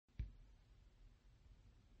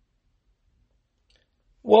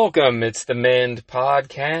Welcome, it's the Mend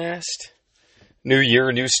Podcast. New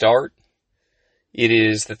year, new start. It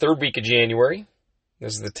is the third week of January.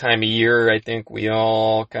 This is the time of year I think we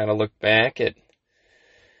all kind of look back at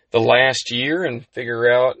the last year and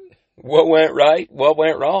figure out what went right, what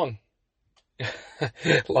went wrong.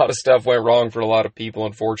 A lot of stuff went wrong for a lot of people,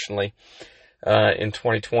 unfortunately, in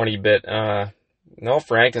 2020. But no,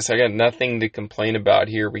 Frank, I got nothing to complain about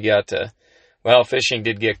here. Fishing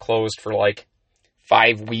did get closed for like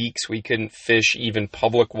 5 weeks. We couldn't fish even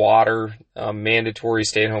public water, mandatory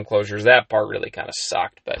stay-at-home closures. That part really kind of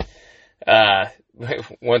sucked. But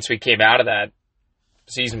once we came out of that,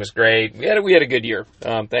 season was great. We had a good year.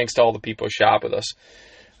 Thanks to all the people who shop with us.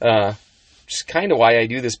 Just kind of why I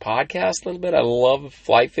do this podcast a little bit. I love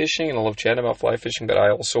fly fishing and I love chatting about fly fishing, but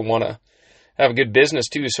I also want to have a good business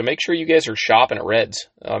too. So make sure you guys are shopping at Reds.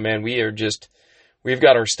 Man, we've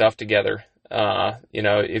got our stuff together.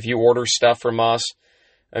 If you order stuff from us,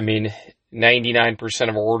 99%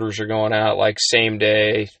 of our orders are going out like same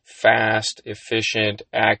day, fast, efficient,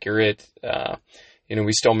 accurate.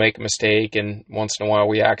 We still make a mistake and once in a while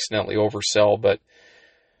we accidentally oversell, but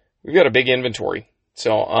we've got a big inventory.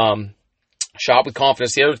 So, shop with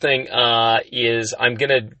confidence. The other thing, is I'm going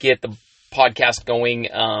to get the podcast going,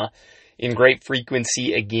 in great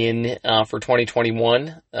frequency again, for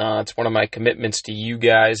 2021. It's one of my commitments to you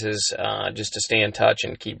guys is, just to stay in touch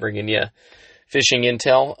and keep bringing you fishing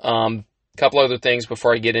intel. Couple other things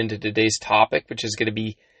before I get into today's topic, which is going to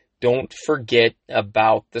be, don't forget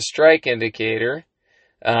about the strike indicator.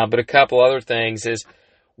 But a couple other things is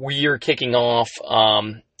we are kicking off,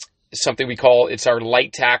 something we call, it's our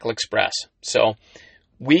Light Tackle Express. So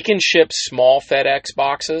we can ship small FedEx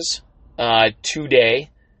boxes,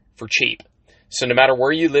 today for cheap. So no matter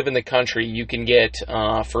where you live in the country, you can get,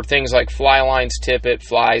 for things like fly lines, tippet,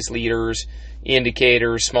 flies, leaders,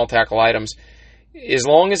 indicators, small tackle items. As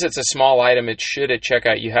long as it's a small item, it should at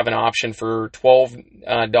checkout, you have an option for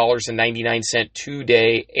 $12.99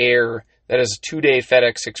 2-day air. That is 2-day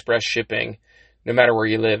FedEx Express shipping, no matter where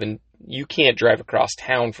you live. And you can't drive across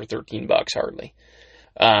town for $13 hardly.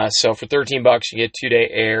 So for $13, you get 2-day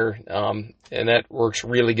air. And that works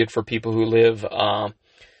really good for people who live,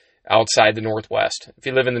 outside the Northwest. If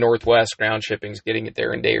you live in the Northwest, ground shipping is getting it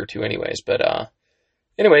there in a day or two anyways. But,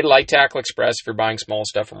 anyway, Light Tackle Express, if you're buying small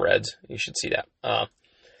stuff from Reds, you should see that.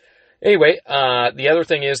 The other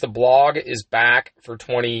thing is the blog is back for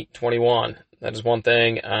 2021. That is one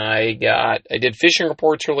thing I did fishing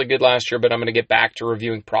reports really good last year, but I'm going to get back to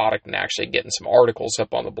reviewing product and actually getting some articles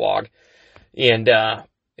up on the blog. And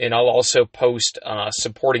I'll also post,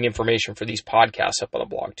 supporting information for these podcasts up on the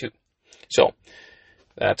blog too. So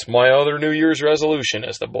that's my other New Year's resolution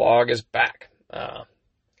is the blog is back.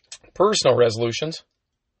 Personal resolutions.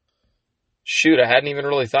 Shoot, I hadn't even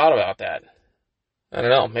really thought about that. I don't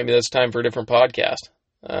know. Maybe that's time for a different podcast.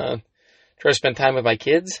 Try to spend time with my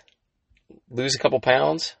kids. Lose a couple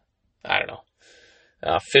pounds. I don't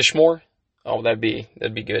know. Fish more. Oh, that'd be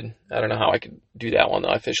good. I don't know how I could do that one though.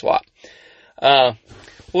 I fish a lot.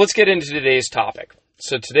 Let's get into today's topic.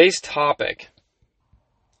 So today's topic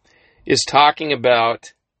is talking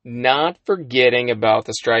about not forgetting about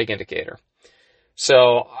the strike indicator.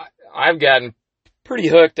 So I've gotten pretty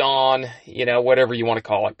hooked on, whatever you want to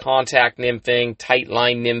call it, contact nymphing, tight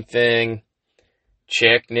line nymphing,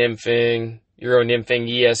 check nymphing, Euro nymphing,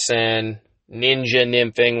 ESN, ninja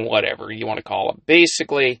nymphing, whatever you want to call it.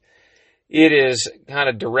 Basically, it is kind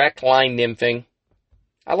of direct line nymphing.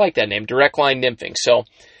 I like that name, direct line nymphing. So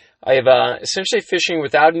I have essentially fishing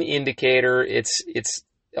without an indicator. It's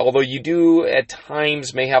although you do at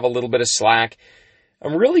times may have a little bit of slack,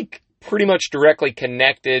 I'm really pretty much directly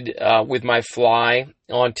connected with my fly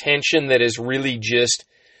on tension that is really just,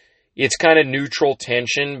 it's kind of neutral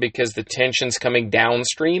tension because the tension's coming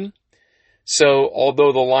downstream. So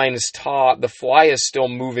although the line is taut, the fly is still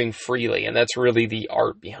moving freely, and that's really the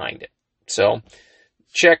art behind it. So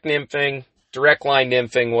check nymphing, direct line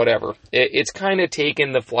nymphing, whatever. It's kind of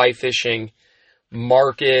taken the fly fishing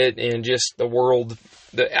market and just the world,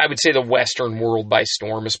 I would say the Western world by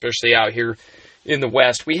storm, especially out here in the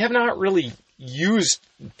West. We have not really used,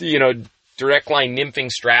 direct line nymphing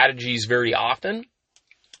strategies very often.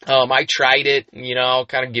 I tried it, I'll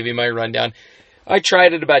kind of give you my rundown. I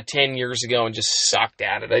tried it about 10 years ago and just sucked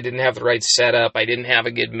at it. I didn't have the right setup. I didn't have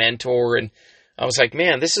a good mentor. And I was like,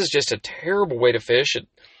 man, this is just a terrible way to fish.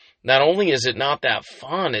 Not only is it not that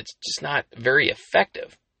fun, it's just not very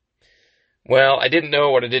effective. Well, I didn't know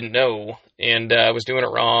what I didn't know, and I was doing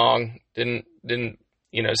it wrong. Didn't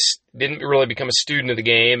really become a student of the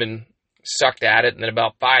game and sucked at it. And then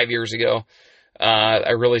about 5 years ago,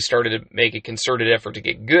 I really started to make a concerted effort to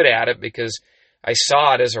get good at it because I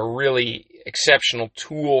saw it as a really exceptional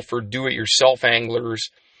tool for do-it-yourself anglers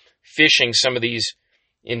fishing some of these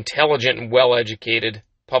intelligent and well-educated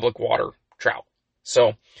public water trout.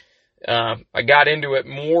 So I got into it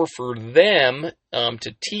more for them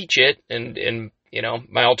to teach it, and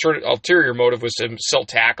my ulterior motive was to sell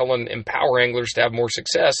tackle and empower anglers to have more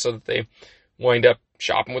success so that they wind up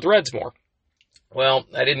shopping with Reds more. Well,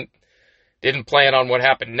 I didn't plan on what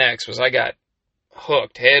happened next. Was I got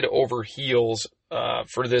hooked head over heels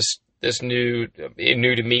for this new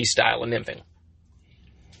to me style of nymphing.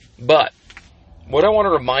 But what I want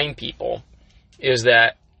to remind people is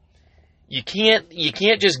that you can't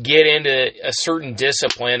just get into a certain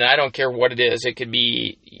discipline. I don't care what it is. It could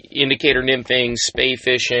be indicator nymphing, spay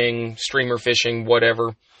fishing, streamer fishing,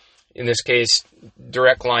 whatever. In this case,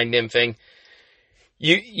 direct line nymphing.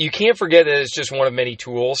 You can't forget that it's just one of many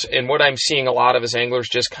tools. And what I'm seeing a lot of is anglers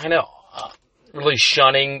just kind of really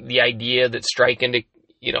shunning the idea that strike into,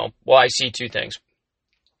 I see two things.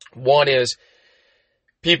 One is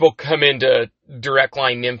people come into direct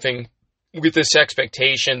line nymphing with this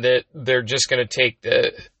expectation that they're just going to take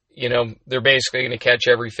they're basically going to catch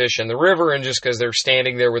every fish in the river, and just because they're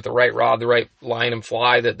standing there with the right rod, the right line and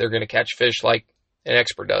fly, that they're going to catch fish like an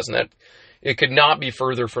expert does. And that it could not be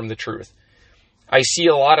further from the truth. I see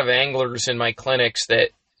a lot of anglers in my clinics that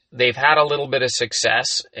they've had a little bit of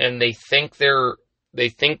success and they think they're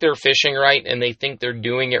fishing right and they think they're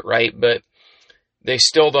doing it right, but they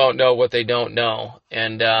still don't know what they don't know.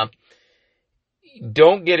 And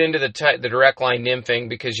don't get into the direct line nymphing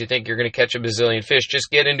because you think you're going to catch a bazillion fish.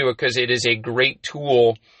 Just get into it because it is a great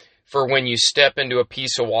tool for when you step into a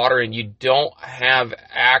piece of water and you don't have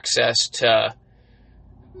access to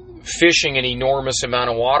fishing an enormous amount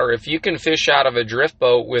of water. If you can fish out of a drift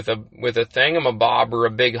boat with a thingamabob or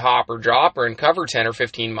a big hopper dropper and cover 10 or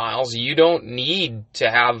 15 miles, you don't need to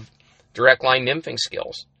have direct line nymphing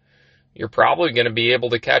skills. You're probably going to be able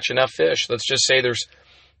to catch enough fish. Let's just say there's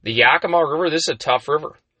the Yakima River. This is a tough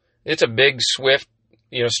river. It's a big, swift,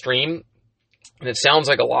 stream, and it sounds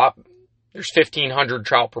like a lot. There's 1,500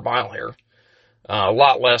 trout per mile here, a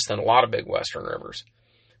lot less than a lot of big western rivers.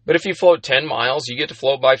 But if you float 10 miles, you get to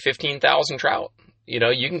float by 15,000 trout. You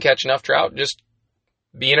can catch enough trout just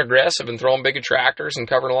being aggressive and throwing big attractors and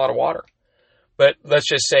covering a lot of water. But let's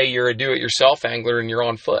just say you're a do-it-yourself angler and you're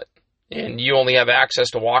on foot and you only have access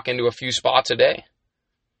to walk into a few spots a day.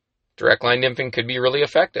 Direct line nymphing could be really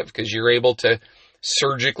effective because you're able to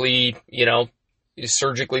surgically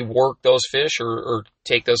work those fish or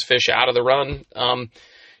take those fish out of the run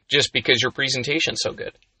just because your presentation's so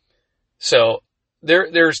good. So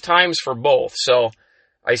there's times for both. So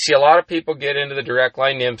I see a lot of people get into the direct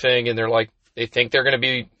line nymphing and they think they're going to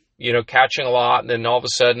be, catching a lot. And then all of a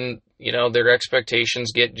sudden, their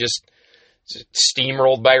expectations get just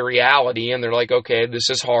steamrolled by reality. And they're like, okay, this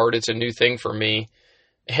is hard. It's a new thing for me.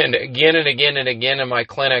 And again and again and again in my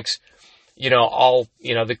clinics,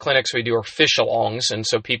 the clinics we do are fish-alongs. And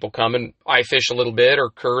so people come and I fish a little bit,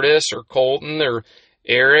 or Curtis or Colton or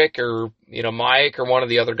Eric or, Mike or one of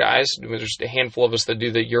the other guys. There's a handful of us that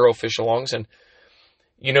do the Euro fish-alongs. And,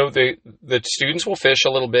 the students will fish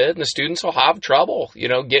a little bit and the students will have trouble,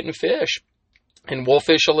 getting fish. And we'll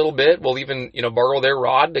fish a little bit. We'll even, borrow their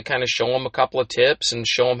rod to kind of show them a couple of tips and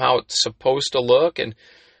show them how it's supposed to look. And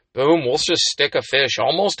boom, we'll just stick a fish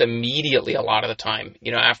almost immediately a lot of the time,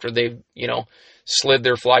 after they've, slid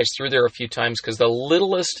their flies through there a few times, because the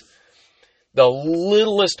littlest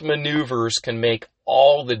maneuvers can make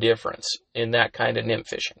all the difference in that kind of nymph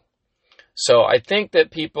fishing. So I think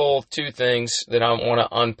that two things that I want to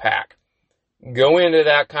unpack. Go into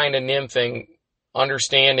that kind of nymphing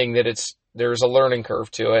understanding that there's a learning curve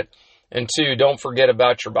to it. And two, don't forget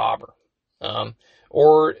about your bobber.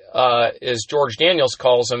 Or as George Daniels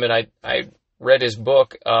calls him, and I read his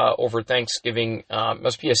book over Thanksgiving.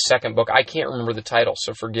 Must be his second book. I can't remember the title,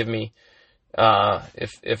 so forgive me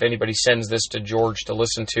if anybody sends this to George to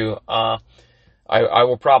listen to. I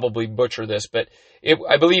will probably butcher this, but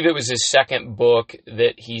I believe it was his second book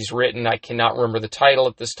that he's written. I cannot remember the title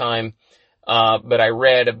at this time, but I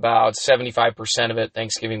read about 75% of it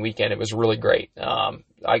Thanksgiving weekend. It was really great.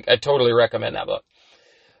 I totally recommend that book.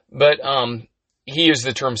 But he used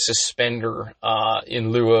the term suspender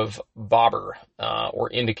in lieu of bobber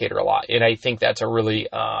or indicator a lot. And I think that's a really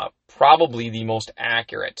probably the most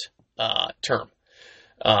accurate term.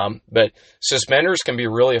 But suspenders can be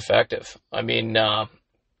really effective. I mean,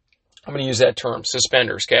 I'm going to use that term,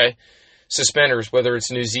 suspenders, okay? Suspenders, whether it's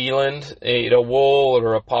New Zealand, wool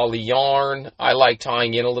or a poly yarn. I like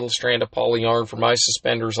tying in a little strand of poly yarn for my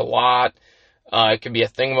suspenders a lot. It could be a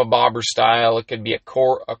thingamabobber style. It could be a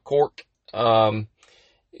cork.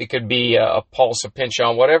 It could be a pulse, a pinch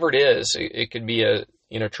on, whatever it is. It could be a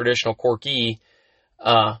traditional corky.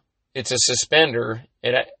 It's a suspender,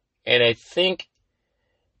 and I think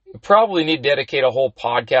you probably need to dedicate a whole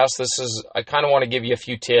podcast. I kind of want to give you a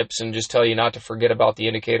few tips and just tell you not to forget about the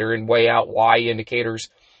indicator and weigh out why indicators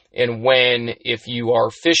and when, if you are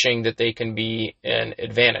fishing, that they can be an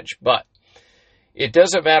advantage. But it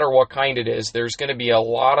doesn't matter what kind it is. There's going to be a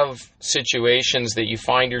lot of situations that you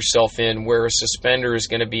find yourself in where a suspender is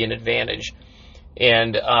going to be an advantage.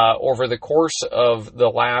 And over the course of the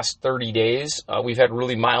last 30 days, we've had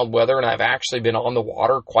really mild weather, and I've actually been on the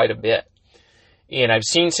water quite a bit. And I've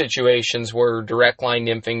seen situations where direct line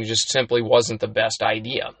nymphing just simply wasn't the best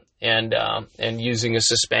idea. And using a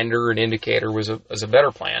suspender and indicator was a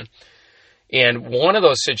better plan. And one of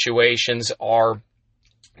those situations are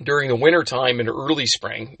during the wintertime and early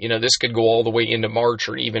spring. This could go all the way into March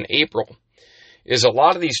or even April. Is a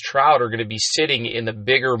lot of these trout are going to be sitting in the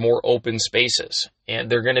bigger, more open spaces. And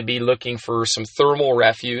they're going to be looking for some thermal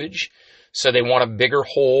refuge. So they want a bigger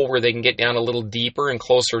hole where they can get down a little deeper and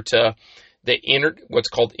closer to what's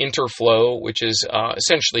called interflow, which is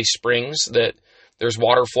essentially springs that there's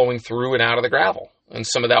water flowing through and out of the gravel. And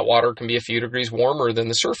some of that water can be a few degrees warmer than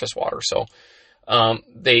the surface water. So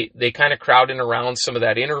they kind of crowd in around some of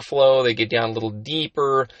that interflow. They get down a little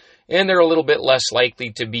deeper, and they're a little bit less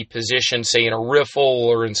likely to be positioned, say, in a riffle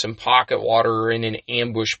or in some pocket water or in an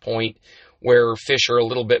ambush point where fish are a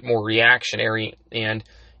little bit more reactionary, and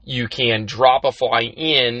you can drop a fly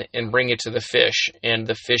in and bring it to the fish, and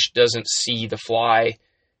the fish doesn't see the fly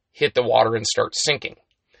hit the water and start sinking.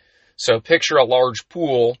 So picture a large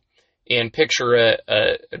pool and picture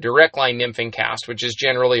a direct line nymphing cast, which is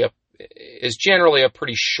generally a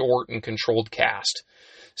pretty short and controlled cast.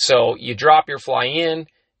 So you drop your fly in,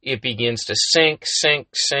 it begins to sink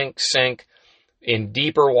in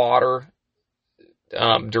deeper water.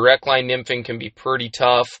 Direct line nymphing can be pretty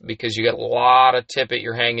tough because you got a lot of tippet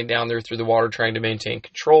you're hanging down there through the water trying to maintain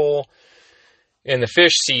control. And the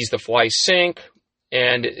fish sees the fly sink,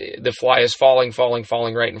 and the fly is falling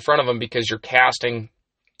right in front of them because your casting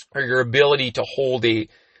or your ability to hold a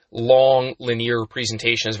long linear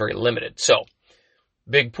presentation is very limited. So,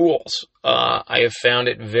 big pools. I have found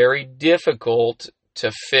it very difficult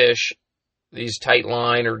to fish these tight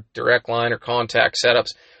line or direct line or contact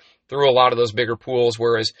setups through a lot of those bigger pools,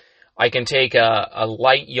 whereas I can take a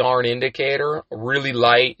light yarn indicator, really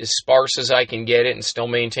light, as sparse as I can get it and still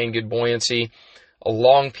maintain good buoyancy, a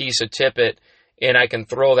long piece of tippet, and I can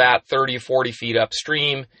throw that 30, 40 feet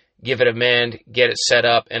upstream, give it a mend, get it set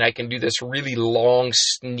up, and I can do this really long,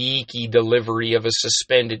 sneaky delivery of a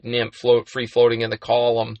suspended nymph free floating in the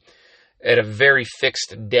column at a very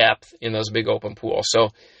fixed depth in those big open pools. So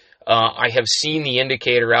I have seen the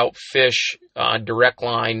indicator outfish direct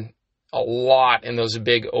line a lot in those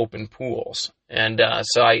big open pools. And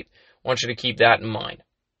so I want you to keep that in mind.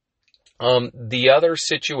 The other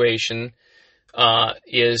situation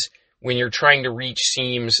is when you're trying to reach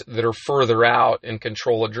seams that are further out and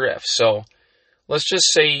control a drift. So let's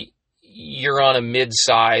just say you're on a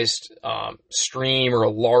mid-sized stream or a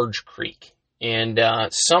large creek, and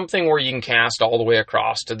something where you can cast all the way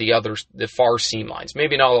across to the far seam lines.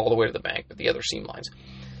 Maybe not all the way to the bank, but the other seam lines.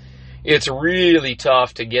 It's really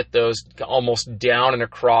tough to get those almost down and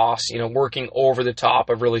across, working over the top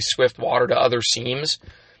of really swift water to other seams.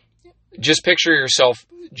 Just picture yourself,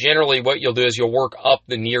 generally what you'll do is you'll work up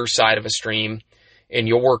the near side of a stream and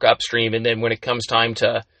you'll work upstream, and then when it comes time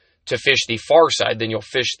to fish the far side, then you'll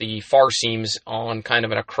fish the far seams on kind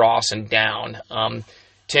of an across and down.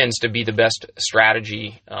 Tends to be the best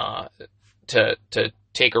strategy to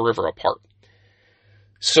take a river apart.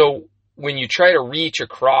 So when you try to reach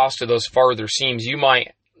across to those farther seams, you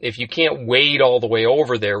might, if you can't wade all the way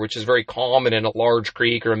over there, which is very common in a large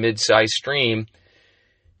creek or a mid-sized stream,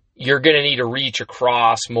 you're going to need to reach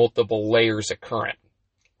across multiple layers of current.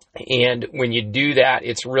 And when you do that,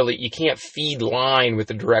 you can't feed line with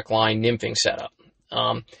the direct line nymphing setup.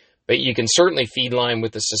 But you can certainly feed line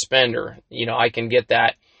with the suspender. I can get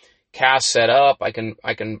that cast set up. I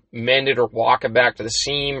can mend it or walk it back to the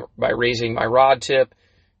seam by raising my rod tip,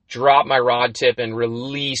 drop my rod tip and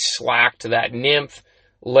release slack to that nymph,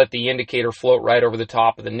 let the indicator float right over the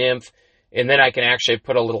top of the nymph. And then I can actually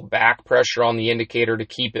put a little back pressure on the indicator to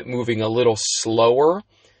keep it moving a little slower,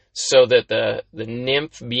 so that the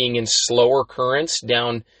nymph being in slower currents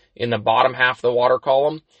down in the bottom half of the water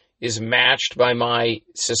column is matched by my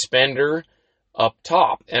suspender up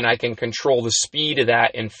top. And I can control the speed of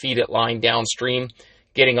that and feed it line downstream,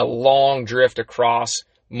 getting a long drift across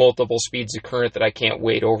multiple speeds of current that I can't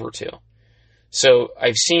wade over to. So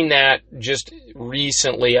I've seen that just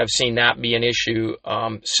recently. I've seen that be an issue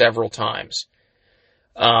several times.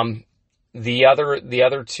 The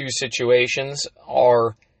other two situations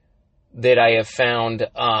are that I have found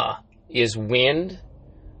is wind.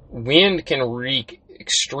 Wind can wreak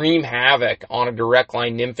extreme havoc on a direct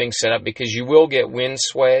line nymphing setup because you will get wind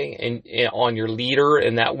sway on your leader,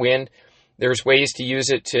 and that wind, there's ways to use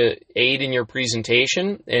it to aid in your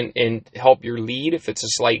presentation and help your lead if it's a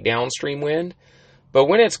slight downstream wind. But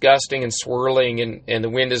when it's gusting and swirling and the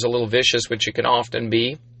wind is a little vicious, which it can often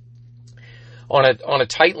be, on a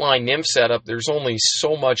tight line nymph setup, there's only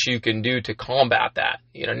so much you can do to combat that.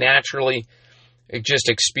 Naturally, just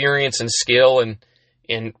experience and skill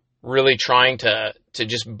and really trying to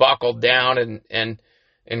just buckle down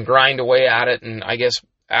and grind away at it, and I guess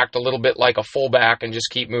act a little bit like a fullback and just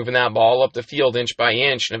keep moving that ball up the field inch by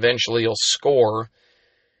inch, and eventually you'll score.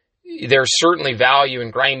 There's certainly value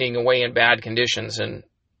in grinding away in bad conditions, and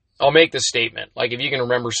I'll make this statement. Like, if you can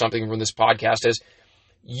remember something from this podcast, is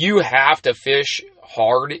you have to fish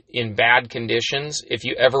hard in bad conditions if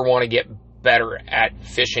you ever want to get better at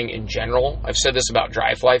fishing in general. I've said this about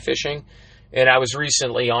dry fly fishing, and I was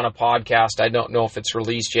recently on a podcast, I don't know if it's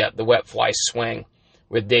released yet, the Wet Fly Swing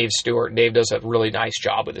with Dave Stewart. Dave does a really nice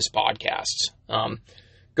job with his podcasts.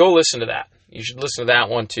 Go listen to that. You should listen to that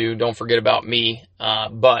one too. Don't forget about me.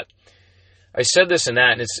 But I said this and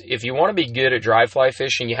that, and it's, if you want to be good at dry fly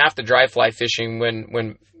fishing, you have to dry fly fishing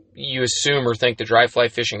when you assume or think the dry fly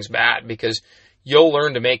fishing's bad, because you'll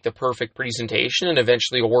learn to make the perfect presentation, and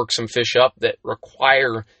eventually you'll work some fish up that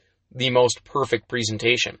require the most perfect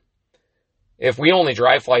presentation. If we only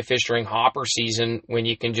dry fly fish during hopper season, when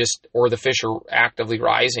you can just, or the fish are actively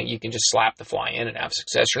rising, you can just slap the fly in and have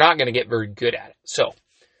success. You're not going to get very good at it. So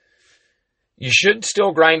you should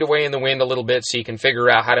still grind away in the wind a little bit so you can figure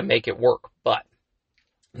out how to make it work. But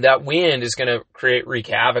that wind is going to wreak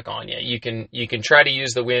havoc on you. You can try to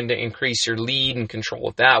use the wind to increase your lead and control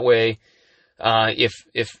it that way.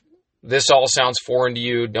 If this all sounds foreign to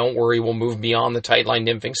you, don't worry. We'll move beyond the tight line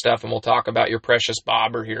nymphing stuff, and we'll talk about your precious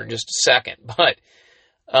bobber here in just a second. But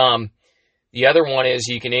the other one is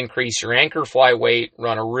you can increase your anchor fly weight,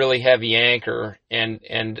 run a really heavy anchor and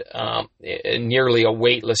nearly a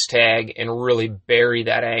weightless tag, and really bury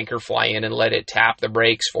that anchor fly in and let it tap the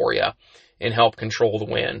brakes for you and help control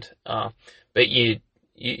the wind. But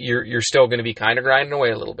you're still going to be kind of grinding away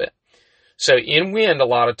a little bit. So in wind, a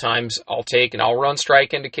lot of times I'll run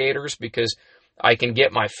strike indicators because I can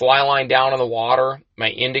get my fly line down in the water. My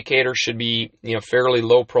indicator should be, fairly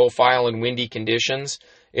low profile in windy conditions,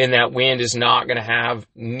 and that wind is not going to have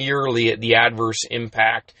nearly the adverse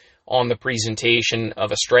impact on the presentation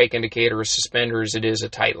of a strike indicator or suspender as it is a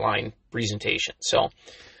tight line presentation. So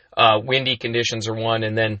windy conditions are one.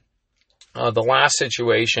 And then the last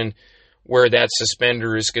situation where that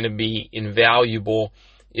suspender is going to be invaluable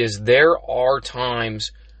is there are times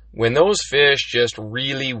when those fish just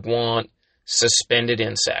really want suspended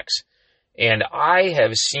insects. And I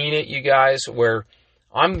have seen it, you guys, where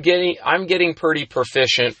I'm getting pretty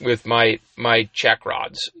proficient with my check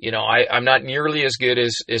rods. I'm not nearly as good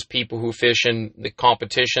as people who fish in the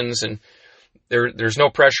competitions, and there's no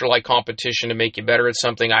pressure like competition to make you better at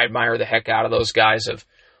something. I admire the heck out of those guys of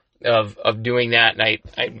doing that,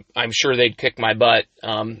 and I'm sure they'd kick my butt,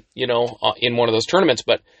 in one of those tournaments.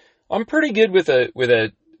 But I'm pretty good with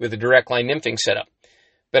a direct line nymphing setup.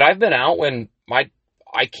 But I've been out when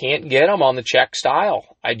I can't get them on the check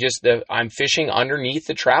style. I'm fishing underneath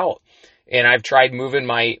the trout, and I've tried moving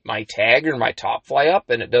my tag or my top fly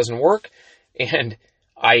up, and it doesn't work. And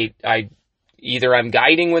I either I'm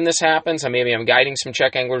guiding when this happens, maybe I'm guiding some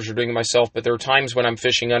check anglers or doing it myself. But there are times when I'm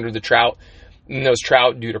fishing under the trout, and those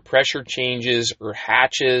trout, due to pressure changes or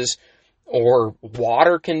hatches or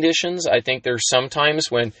water conditions, I think there's sometimes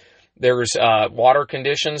when there's water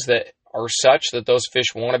conditions that are such that those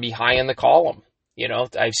fish want to be high in the column.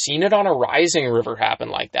 I've seen it on a rising river happen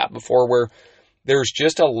like that before, where there's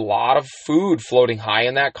just a lot of food floating high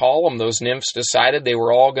in that column. Those nymphs decided they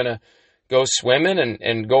were all going to go swimming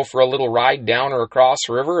and go for a little ride down or across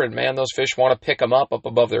the river, and man, those fish want to pick them up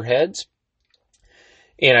above their heads.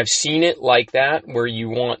 And I've seen it like that, where you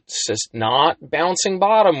want not bouncing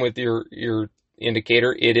bottom with your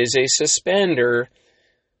indicator. It is a suspender.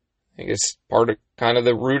 I think it's part of kind of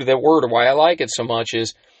the root of the word, or why I like it so much,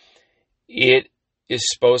 is it is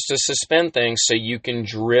supposed to suspend things so you can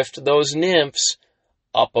drift those nymphs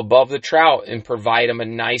up above the trout and provide them a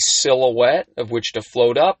nice silhouette of which to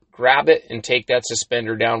float up, grab it, and take that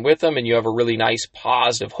suspender down with them, and you have a really nice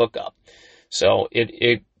positive hookup. So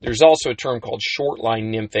there's also a term called short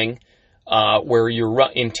line nymphing, where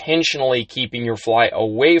you're intentionally keeping your fly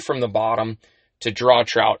away from the bottom to draw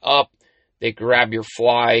trout up. They grab your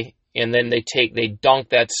fly, and then they dunk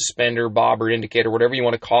that suspender, bobber, indicator, whatever you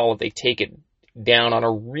want to call it. They take it down on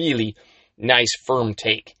a really nice firm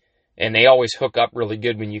take, and they always hook up really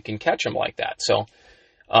good when you can catch them like that. So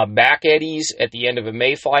back eddies at the end of a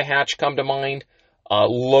mayfly hatch come to mind.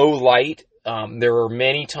 Low light. There are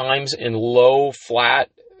many times in low, flat,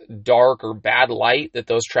 dark, or bad light that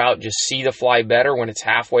those trout just see the fly better when it's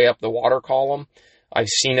halfway up the water column. I've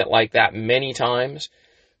seen it like that many times.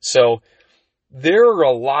 So there are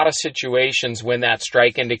a lot of situations when that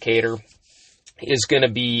strike indicator is going to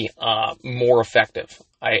be more effective.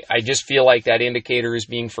 I just feel like that indicator is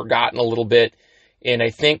being forgotten a little bit. And I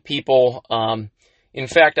think people, in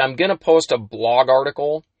fact, I'm going to post a blog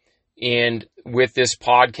article and with this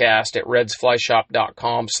podcast at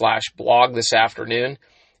redsflyshop.com/blog this afternoon.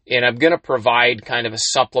 And I'm going to provide kind of a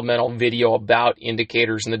supplemental video about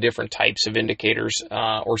indicators and the different types of indicators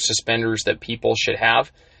or suspenders that people should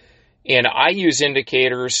have. And I use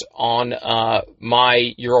indicators on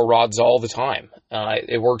my Euro rods all the time.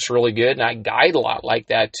 It works really good, and I guide a lot like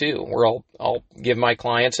that too, where I'll give my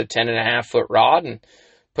clients a 10.5-foot rod and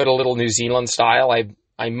put a little New Zealand style.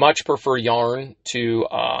 I much prefer yarn to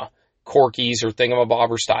Corkies or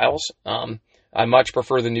thingamabobber styles. I much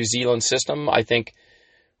prefer the New Zealand system. I think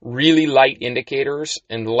really light indicators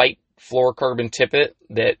and light fluorocarbon tippet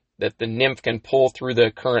that the nymph can pull through the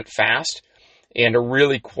current fast, and a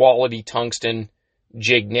really quality tungsten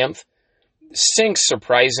jig nymph sinks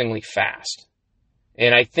surprisingly fast.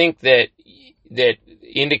 And I think that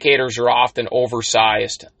indicators are often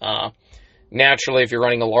oversized. Naturally, if you're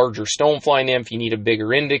running a larger stonefly nymph, you need a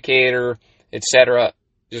bigger indicator, etc.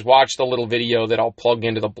 Just watch the little video that I'll plug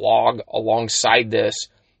into the blog alongside this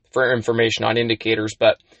for information on indicators.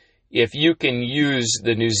 But if you can use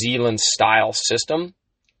the New Zealand style system,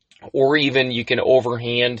 or even you can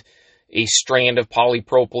overhand a strand of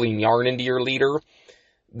polypropylene yarn into your leader,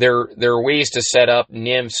 there are ways to set up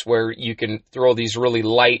nymphs where you can throw these really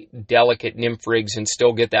light, delicate nymph rigs and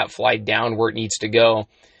still get that fly down where it needs to go.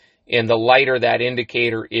 And the lighter that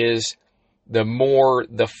indicator is, the more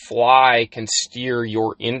the fly can steer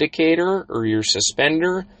your indicator or your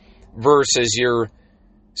suspender versus your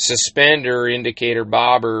suspender, indicator,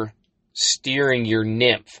 bobber steering your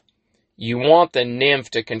nymph. You want the nymph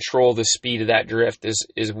to control the speed of that drift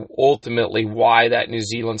is ultimately why that New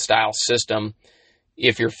Zealand style system,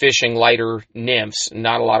 if you're fishing lighter nymphs,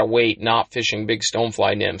 not a lot of weight, not fishing big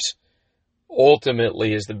stonefly nymphs,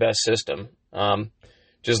 ultimately is the best system.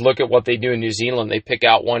 Just look at what they do in New Zealand. They pick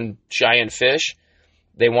out one giant fish.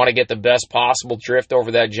 They want to get the best possible drift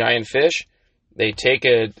over that giant fish. They take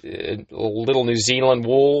a little New Zealand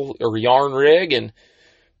wool or yarn rig and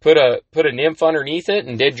put a nymph underneath it,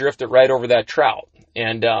 and they drift it right over that trout.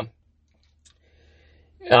 And I'm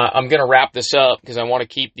going to wrap this up because I want to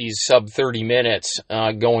keep these sub 30 minutes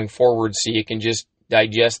going forward so you can just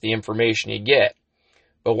digest the information you get.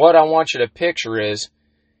 But what I want you to picture is,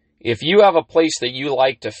 if you have a place that you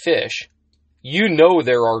like to fish, you know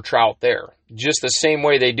there are trout there. Just the same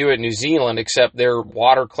way they do it in New Zealand, except their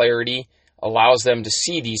water clarity allows them to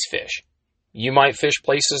see these fish. You might fish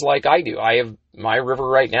places like I do. My river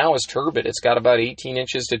right now is turbid. It's got about 18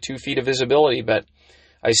 inches to 2 feet of visibility, but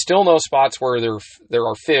I still know spots where there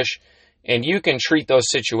are fish, and you can treat those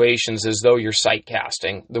situations as though you're sight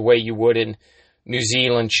casting, the way you would in New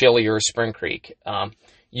Zealand, Chile, or Spring Creek.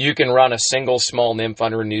 You can run a single small nymph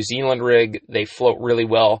under a New Zealand rig. They float really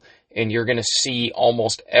well, and you're going to see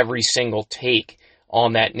almost every single take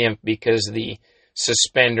on that nymph because the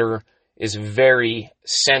suspender is very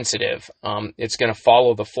sensitive. It's going to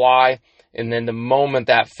follow the fly, and then the moment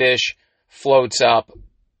that fish floats up,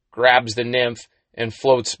 grabs the nymph, and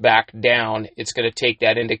floats back down, it's going to take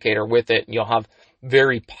that indicator with it, and you'll have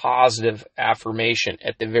very positive affirmation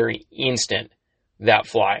at the very instant that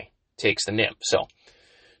fly takes the nymph. So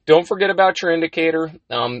don't forget about your indicator.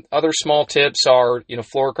 Other small tips are,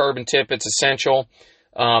 fluorocarbon tip, it's essential.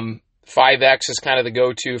 5X is kind of the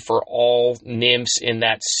go-to for all nymphs in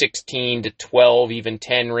that 16 to 12, even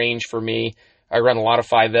 10 range for me. I run a lot of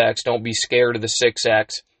 5X. Don't be scared of the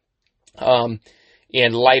 6X.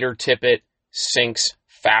 And lighter tippet sinks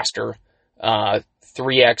faster.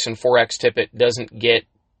 3X and 4X tippet doesn't get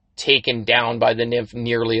taken down by the nymph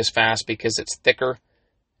nearly as fast because it's thicker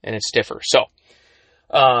and it's stiffer. So,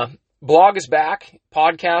 blog is back.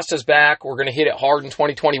 Podcast is back. We're going to hit it hard in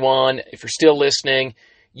 2021. If you're still listening,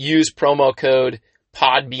 use promo code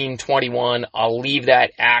PODBEAN21. I'll leave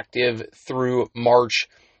that active through March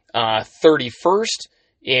 31st,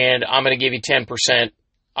 and I'm going to give you 10%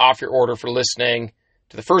 off your order for listening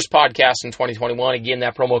to the first podcast in 2021. Again,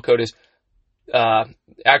 that promo code is,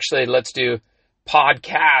 actually, let's do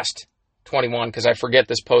podcast 21, because I forget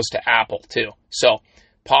this post to Apple too. So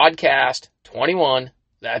podcast 21,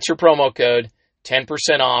 that's your promo code, 10%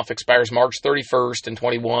 off, expires March 31st and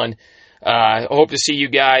 21. I hope to see you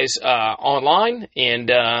guys online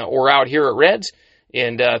and or out here at Reds.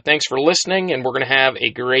 And thanks for listening, and we're going to have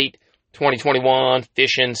a great 2021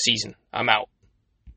 fishing season. I'm out.